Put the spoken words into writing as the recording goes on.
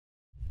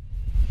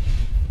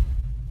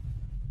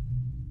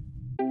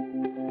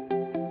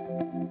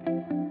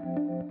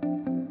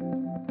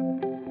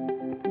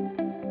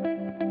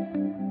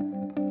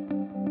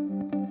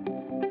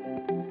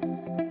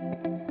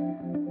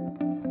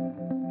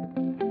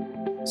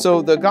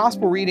So the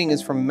gospel reading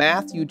is from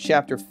Matthew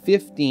chapter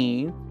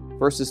 15,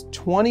 verses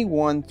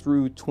 21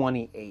 through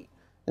 28.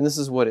 And this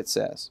is what it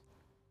says.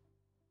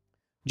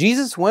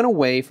 Jesus went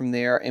away from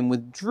there and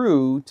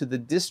withdrew to the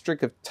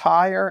district of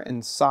Tyre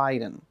and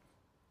Sidon.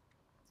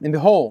 And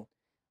behold,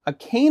 a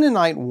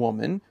Canaanite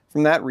woman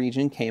from that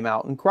region came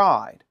out and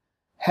cried,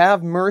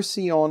 "Have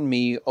mercy on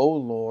me, O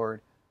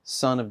Lord,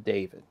 Son of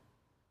David.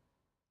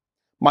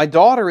 My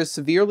daughter is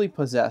severely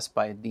possessed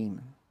by a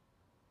demon."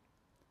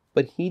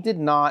 But he did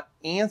not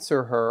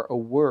answer her a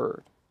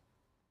word.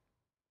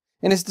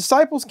 And his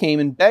disciples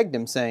came and begged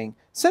him, saying,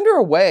 "Send her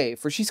away,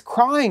 for she's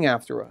crying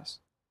after us."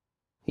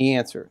 He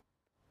answered,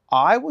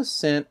 "I was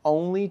sent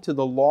only to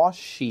the lost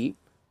sheep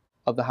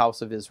of the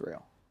house of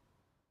Israel."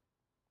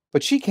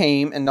 But she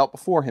came and knelt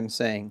before him,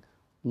 saying,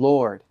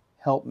 "Lord,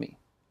 help me."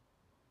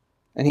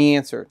 And he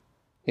answered,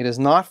 "It is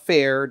not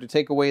fair to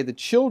take away the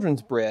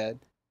children's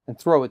bread and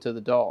throw it to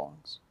the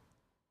dogs."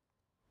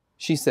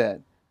 She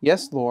said,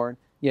 "Yes, Lord,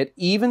 yet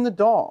even the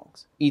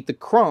dogs eat the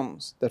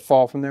crumbs that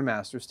fall from their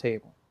master's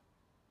table."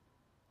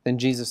 Then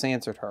Jesus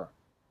answered her,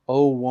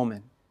 "O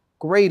woman,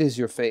 great is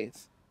your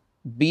faith.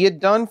 Be it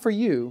done for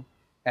you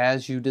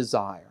as you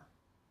desire."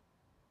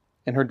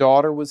 And her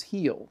daughter was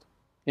healed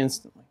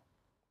instantly.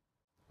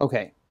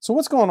 Okay, so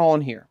what's going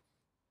on here?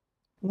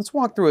 Let's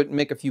walk through it and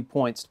make a few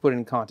points to put it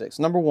in context.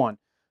 Number one,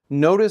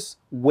 notice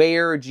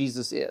where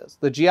Jesus is.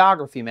 The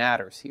geography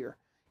matters here.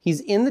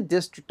 He's in the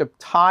district of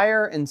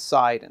Tyre and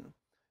Sidon.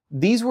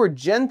 These were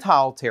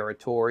Gentile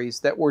territories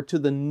that were to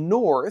the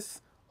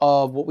north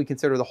of what we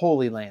consider the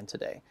Holy Land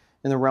today,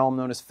 in the realm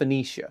known as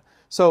Phoenicia.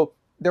 So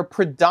they're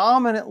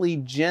predominantly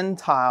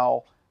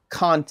Gentile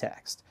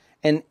context.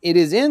 And it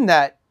is in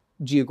that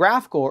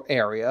geographical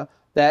area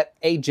that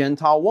a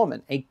Gentile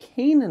woman, a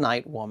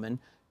Canaanite woman,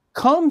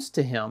 comes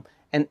to him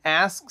and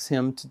asks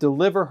him to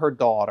deliver her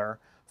daughter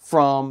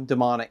from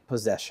demonic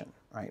possession,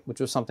 right? Which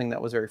was something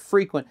that was very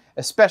frequent,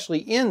 especially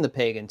in the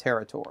pagan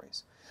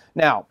territories.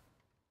 Now,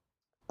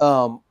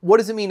 what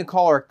does it mean to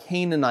call her a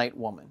Canaanite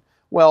woman?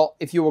 Well,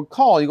 if you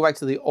recall, you go back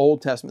to the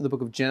Old Testament, the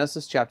book of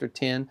Genesis, chapter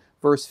 10,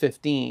 verse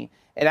 15.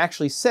 It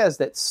actually says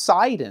that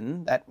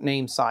Sidon, that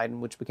name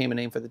Sidon, which became a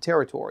name for the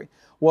territory,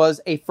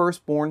 was a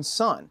firstborn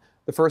son,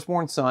 the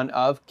firstborn son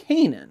of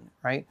Canaan,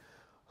 right?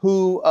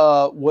 Who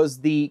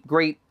was the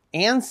great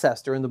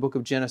ancestor in the book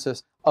of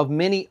Genesis of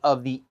many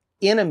of the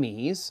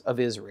enemies of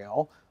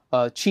Israel,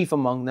 chief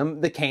among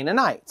them the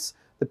Canaanites,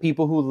 the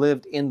people who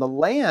lived in the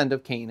land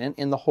of Canaan,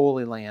 in the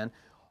Holy Land,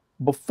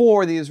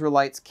 before the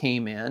Israelites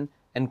came in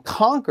and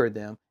conquered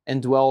them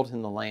and dwelled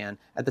in the land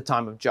at the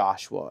time of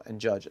Joshua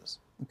and Judges.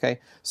 Okay,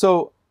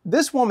 so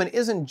this woman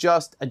isn't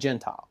just a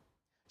Gentile.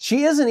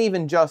 She isn't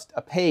even just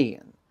a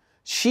pagan.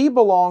 She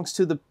belongs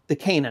to the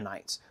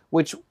Canaanites,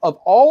 which of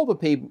all the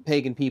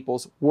pagan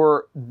peoples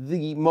were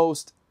the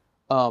most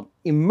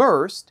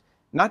immersed,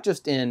 not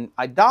just in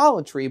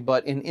idolatry,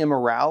 but in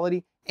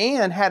immorality,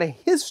 and had a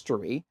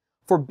history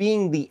for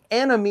being the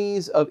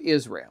enemies of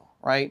Israel,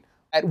 right?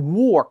 At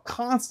war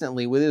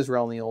constantly with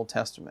Israel in the Old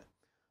Testament.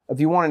 If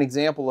you want an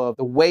example of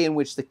the way in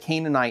which the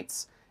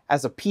Canaanites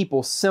as a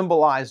people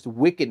symbolized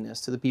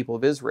wickedness to the people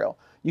of Israel,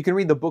 you can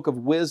read the book of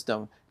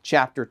Wisdom,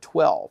 chapter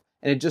 12.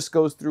 And it just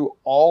goes through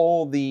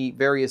all the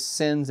various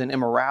sins and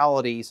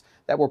immoralities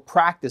that were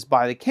practiced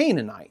by the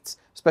Canaanites,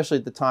 especially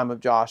at the time of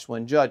Joshua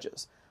and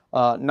Judges.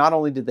 Not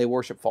only did they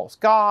worship false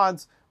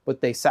gods,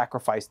 but they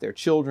sacrificed their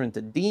children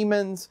to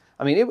demons.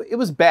 I mean, it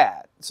was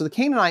bad. So the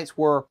Canaanites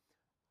were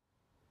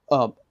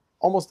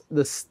almost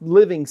the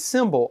living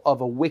symbol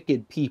of a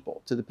wicked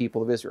people to the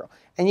people of Israel.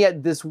 And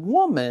yet this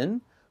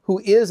woman, who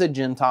is a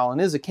Gentile and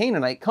is a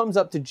Canaanite, comes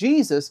up to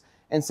Jesus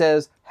and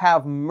says,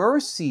 "Have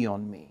mercy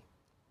on me,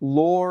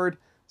 Lord,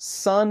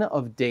 Son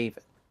of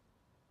David."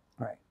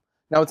 All right.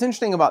 Now, what's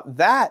interesting about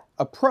that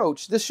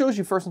approach, this shows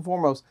you first and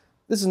foremost,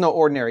 this is no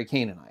ordinary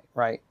Canaanite,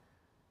 right?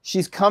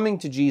 She's coming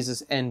to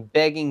Jesus and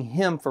begging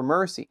him for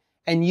mercy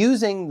and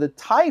using the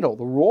title,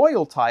 the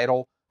royal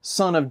title,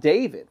 Son of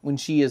David, when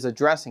she is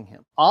addressing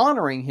him,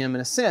 honoring him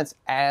in a sense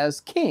as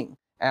king,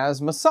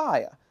 as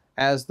Messiah,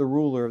 as the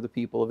ruler of the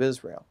people of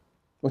Israel,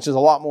 which is a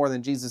lot more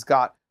than Jesus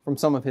got from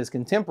some of his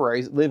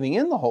contemporaries living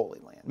in the Holy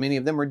Land. Many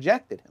of them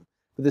rejected him,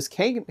 but this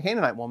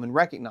Canaanite woman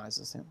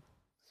recognizes him.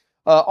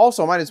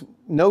 Also, I might just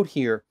note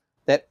here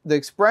that the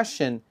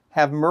expression,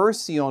 "Have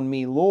mercy on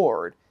me,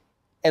 Lord,"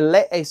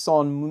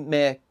 eleison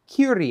me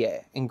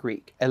Kyrie in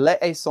Greek,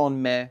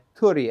 eleison me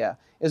Kyrie,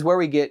 is where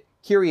we get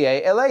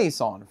Kyrie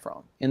eleison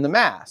from in the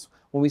Mass.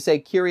 When we say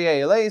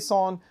Kyrie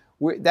eleison,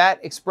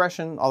 that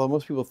expression, although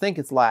most people think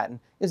it's Latin,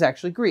 is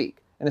actually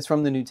Greek, and it's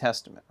from the New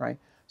Testament, right?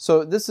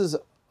 So this is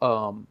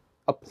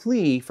a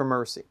plea for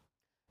mercy.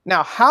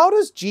 Now, how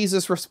does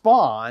Jesus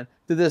respond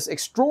to this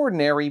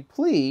extraordinary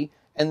plea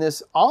and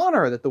this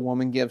honor that the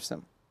woman gives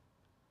him?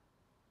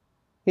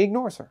 He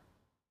ignores her.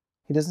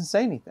 He doesn't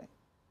say anything.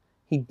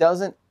 He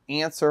doesn't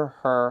answer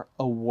her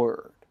a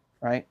word,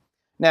 right?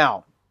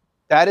 Now,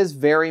 that is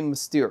very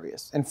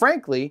mysterious. And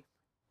frankly,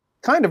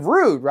 kind of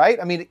rude, right?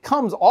 I mean, it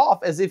comes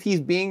off as if he's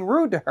being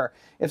rude to her.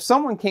 If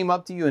someone came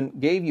up to you and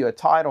gave you a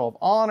title of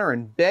honor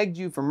and begged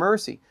you for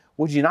mercy,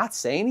 would you not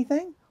say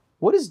anything?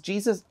 What is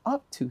Jesus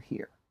up to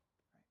here?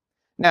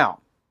 Now,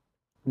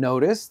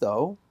 notice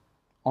though,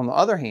 on the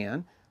other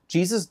hand,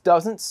 Jesus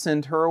doesn't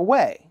send her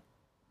away.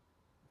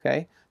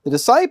 Okay? The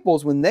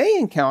disciples, when they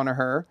encounter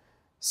her,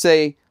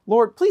 say,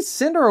 Lord, please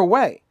send her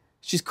away.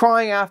 She's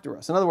crying after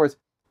us. In other words,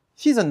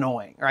 she's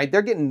annoying, right?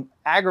 They're getting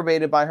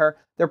aggravated by her.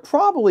 They're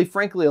probably,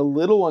 frankly, a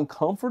little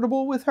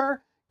uncomfortable with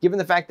her, given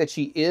the fact that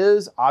she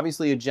is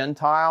obviously a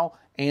Gentile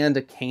and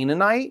a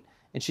Canaanite,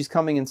 and she's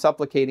coming and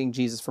supplicating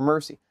Jesus for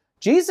mercy.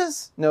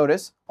 Jesus,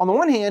 notice, on the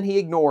one hand, he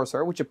ignores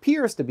her, which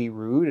appears to be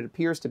rude. It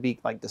appears to be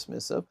like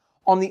dismissive.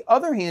 On the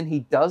other hand, he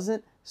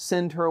doesn't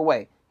send her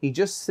away. He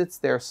just sits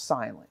there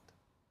silent.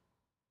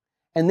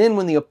 And then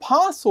when the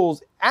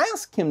apostles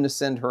ask him to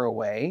send her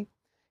away,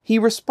 he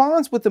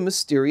responds with a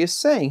mysterious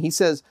saying. He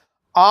says,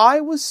 I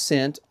was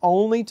sent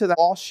only to the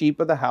lost sheep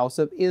of the house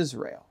of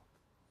Israel.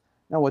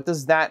 Now, what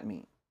does that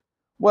mean?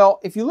 Well,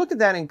 if you look at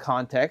that in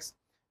context,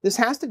 this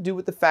has to do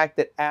with the fact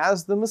that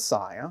as the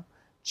Messiah,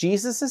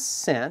 Jesus is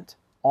sent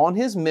on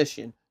his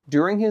mission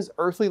during his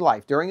earthly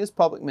life, during his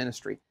public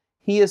ministry.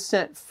 He is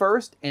sent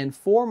first and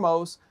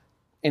foremost,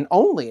 and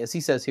only, as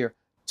he says here,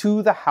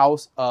 to the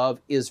house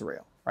of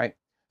Israel, right?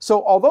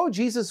 So although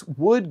Jesus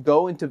would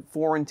go into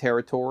foreign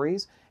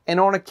territories, and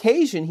on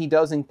occasion he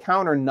does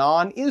encounter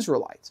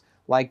non-Israelites,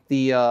 like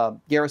the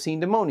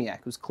Gerasene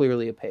demoniac, who's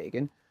clearly a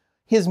pagan,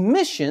 his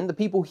mission, the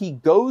people he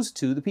goes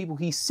to, the people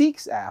he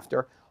seeks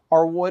after,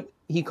 are what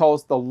he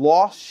calls the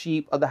lost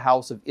sheep of the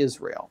house of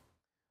Israel.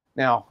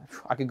 Now,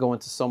 I could go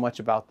into so much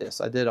about this.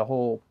 I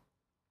wrote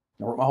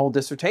my whole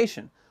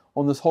dissertation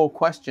on this whole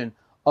question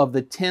of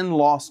the 10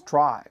 lost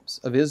tribes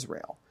of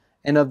Israel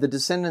and of the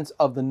descendants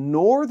of the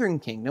northern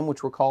kingdom,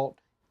 which were called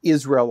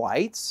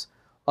Israelites,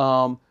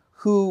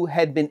 who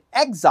had been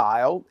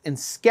exiled and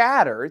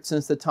scattered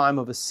since the time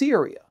of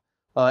Assyria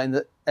in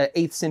the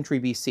 8th century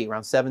BC,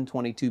 around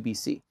 722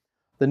 BC.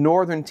 The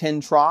northern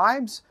 10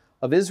 tribes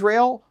of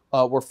Israel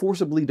were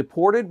forcibly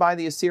deported by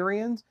the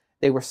Assyrians.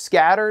 They were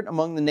scattered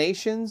among the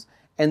nations,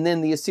 and then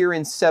the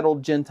Assyrians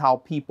settled Gentile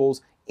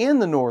peoples in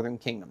the northern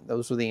kingdom.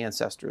 Those were the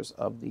ancestors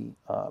of the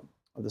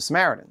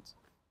Samaritans.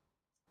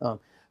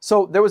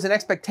 So there was an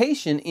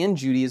expectation in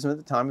Judaism at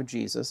the time of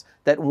Jesus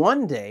that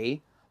one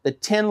day the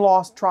 10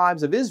 lost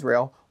tribes of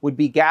Israel would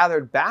be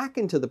gathered back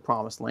into the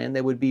promised land.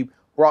 They would be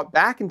brought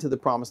back into the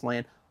promised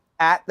land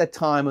at the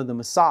time of the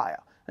Messiah.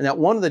 And that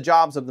one of the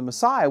jobs of the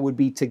Messiah would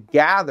be to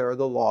gather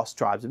the lost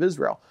tribes of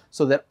Israel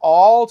so that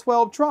all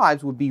 12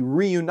 tribes would be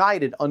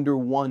reunited under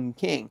one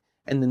king,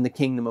 and then the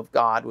kingdom of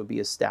God would be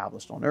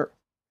established on earth.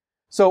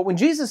 So when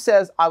Jesus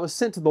says, I was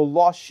sent to the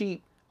lost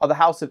sheep of the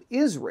house of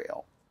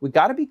Israel, we've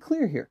got to be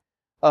clear here.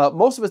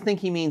 Most of us think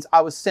he means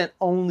I was sent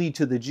only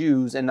to the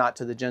Jews and not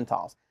to the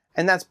Gentiles.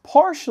 And that's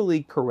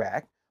partially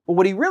correct. But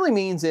what he really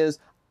means is,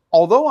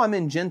 although I'm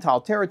in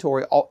Gentile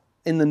territory,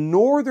 in the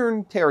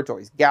northern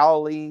territories,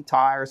 Galilee,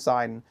 Tyre,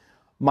 Sidon,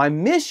 my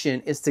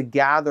mission is to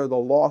gather the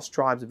lost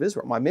tribes of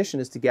Israel. My mission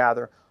is to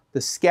gather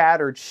the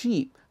scattered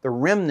sheep, the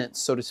remnants,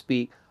 so to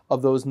speak,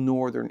 of those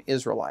northern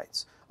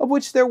Israelites, of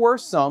which there were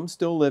some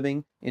still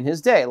living in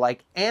his day,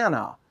 like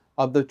Anna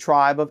of the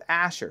tribe of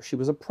Asher. She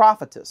was a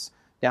prophetess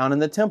down in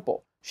the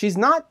temple. She's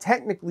not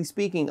technically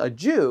speaking a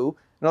Jew.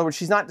 In other words,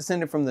 she's not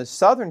descended from the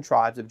southern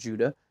tribes of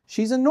Judah.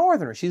 She's a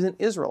northerner. She's an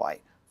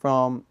Israelite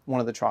from one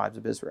of the tribes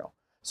of Israel.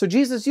 So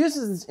Jesus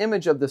uses this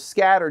image of the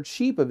scattered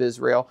sheep of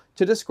Israel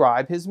to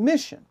describe his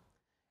mission.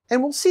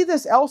 And we'll see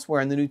this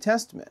elsewhere in the New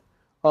Testament.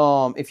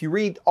 If you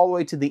read all the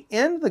way to the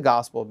end of the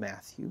Gospel of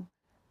Matthew,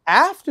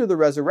 after the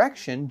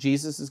resurrection,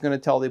 Jesus is going to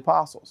tell the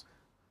apostles,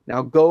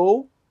 now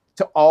go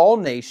to all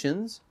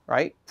nations,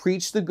 right?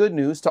 Preach the good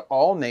news to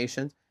all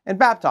nations and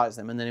baptize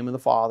them in the name of the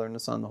Father and the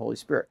Son and the Holy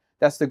Spirit.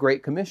 That's the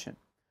Great Commission.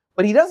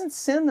 But he doesn't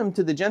send them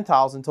to the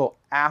Gentiles until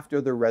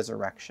after the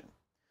resurrection,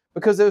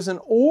 because there's an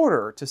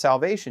order to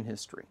salvation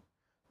history.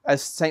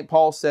 As St.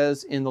 Paul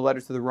says in the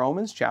letter to the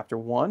Romans, chapter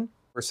 1,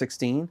 verse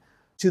 16,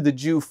 to the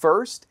Jew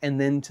first and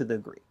then to the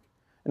Greek.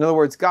 In other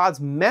words, God's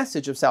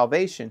message of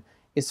salvation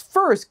is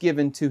first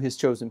given to his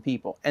chosen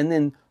people, and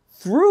then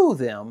through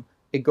them,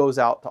 it goes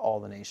out to all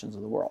the nations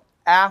of the world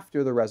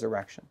after the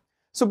resurrection.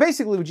 So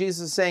basically what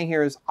Jesus is saying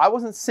here is, I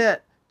wasn't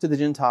sent to the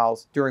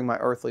Gentiles during my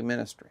earthly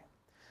ministry.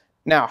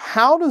 Now,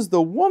 how does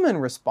the woman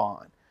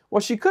respond? Well,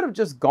 she could have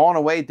just gone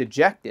away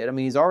dejected. I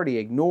mean, he's already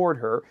ignored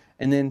her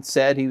and then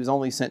said he was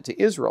only sent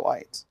to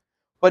Israelites.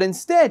 But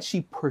instead,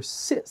 she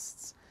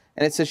persists.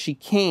 And it says she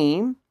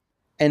came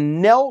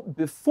and knelt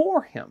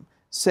before him,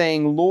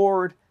 saying,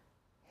 Lord,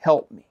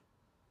 help me.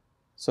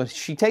 So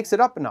she takes it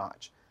up a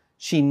notch.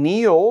 She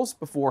kneels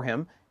before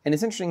him. And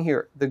it's interesting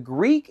here, the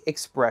Greek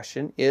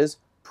expression is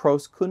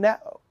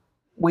proskuneo.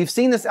 We've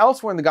seen this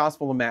elsewhere in the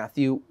Gospel of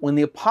Matthew when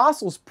the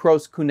apostles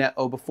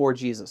proskuneo before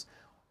Jesus.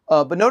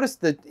 But notice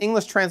the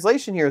English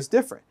translation here is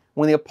different.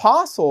 When the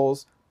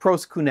apostles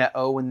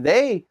proskuneo, when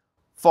they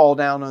fall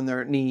down on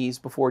their knees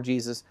before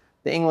Jesus,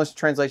 the English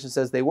translation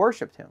says they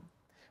worshiped him.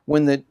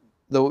 When the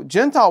The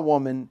Gentile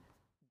woman,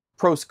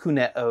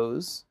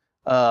 proskuneos,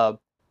 the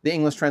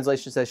English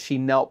translation says she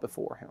knelt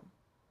before him,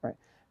 right?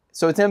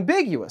 So it's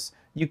ambiguous.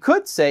 You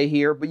could say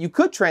here, but you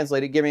could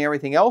translate it, giving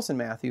everything else in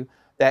Matthew,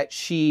 that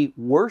she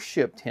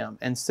worshiped him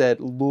and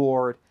said,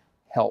 Lord,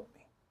 help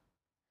me.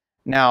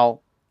 Now,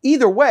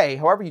 either way,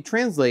 however you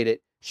translate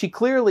it, she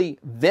clearly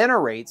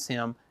venerates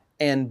him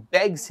and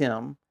begs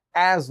him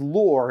as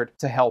Lord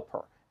to help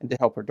her and to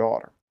help her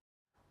daughter.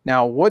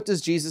 Now, what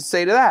does Jesus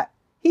say to that?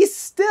 He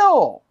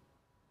still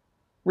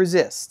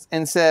resists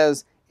and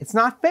says, it's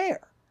not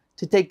fair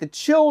to take the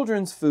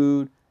children's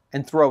food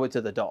and throw it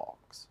to the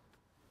dogs.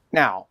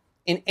 Now,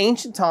 in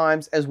ancient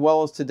times as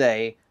well as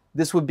today,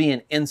 this would be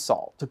an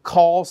insult. To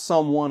call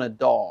someone a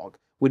dog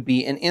would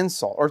be an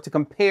insult, or to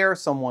compare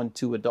someone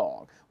to a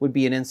dog would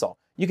be an insult.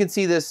 You can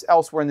see this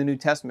elsewhere in the New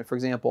Testament. For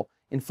example,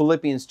 in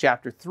Philippians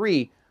chapter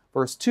 3,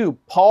 verse 2,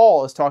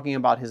 Paul is talking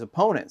about his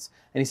opponents,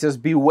 and he says,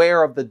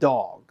 beware of the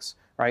dogs,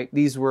 right?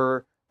 These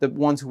were the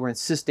ones who were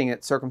insisting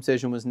that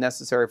circumcision was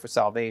necessary for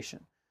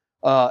salvation.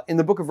 In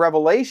the book of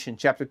Revelation,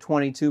 chapter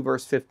 22,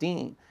 verse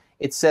 15,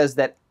 it says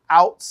that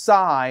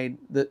outside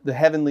the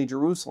heavenly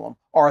Jerusalem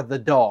are the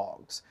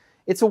dogs.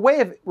 It's a way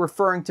of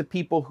referring to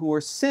people who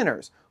are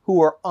sinners,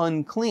 who are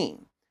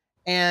unclean.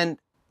 And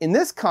in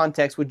this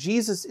context, what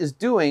Jesus is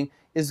doing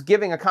is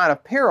giving a kind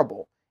of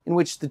parable in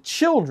which the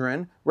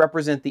children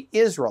represent the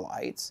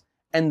Israelites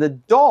and the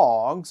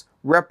dogs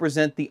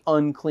represent the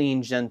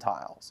unclean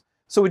Gentiles.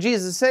 So what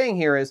Jesus is saying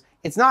here is,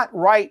 it's not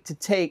right to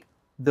take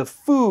the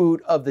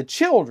food of the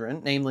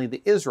children, namely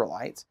the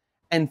Israelites,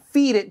 and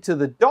feed it to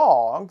the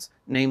dogs,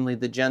 namely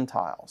the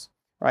Gentiles,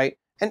 right?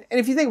 And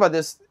if you think about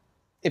this,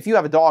 if you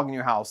have a dog in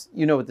your house,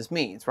 you know what this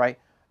means, right?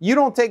 You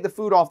don't take the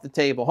food off the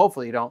table,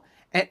 hopefully you don't,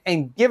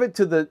 and give it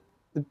to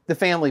the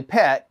family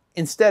pet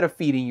instead of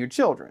feeding your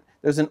children.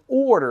 There's an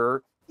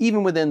order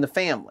even within the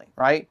family,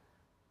 right?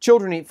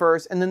 Children eat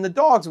first, and then the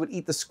dogs would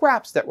eat the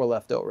scraps that were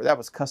left over. That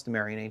was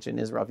customary in ancient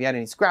Israel. If you had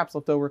any scraps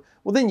left over,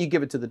 well, then you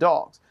give it to the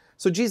dogs.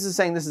 So Jesus is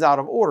saying this is out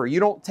of order.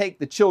 You don't take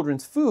the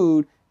children's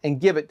food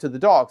and give it to the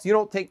dogs. You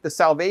don't take the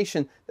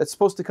salvation that's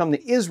supposed to come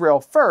to Israel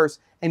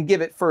first and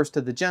give it first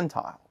to the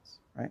Gentiles,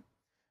 right?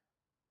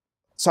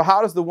 So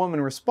how does the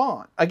woman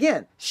respond?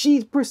 Again,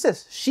 she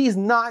persists. She's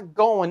not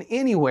going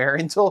anywhere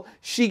until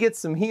she gets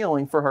some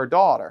healing for her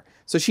daughter.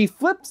 So she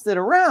flips it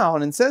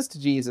around and says to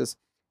Jesus,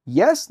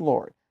 yes,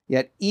 Lord,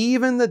 yet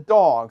even the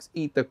dogs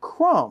eat the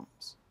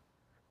crumbs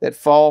that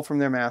fall from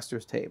their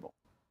master's table.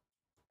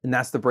 And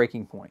that's the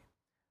breaking point.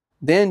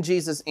 Then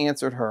Jesus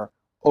answered her,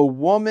 O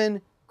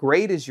woman,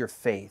 great is your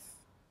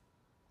faith.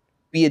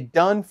 Be it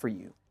done for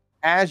you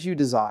as you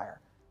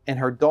desire. And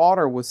her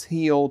daughter was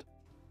healed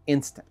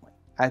instantly.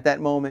 At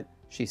that moment,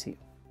 she's healed.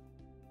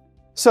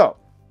 So,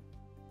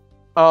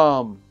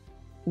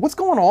 what's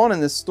going on in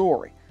this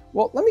story?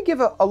 Well, let me give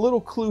a little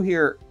clue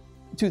here.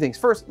 Two things.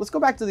 First, let's go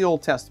back to the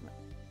Old Testament.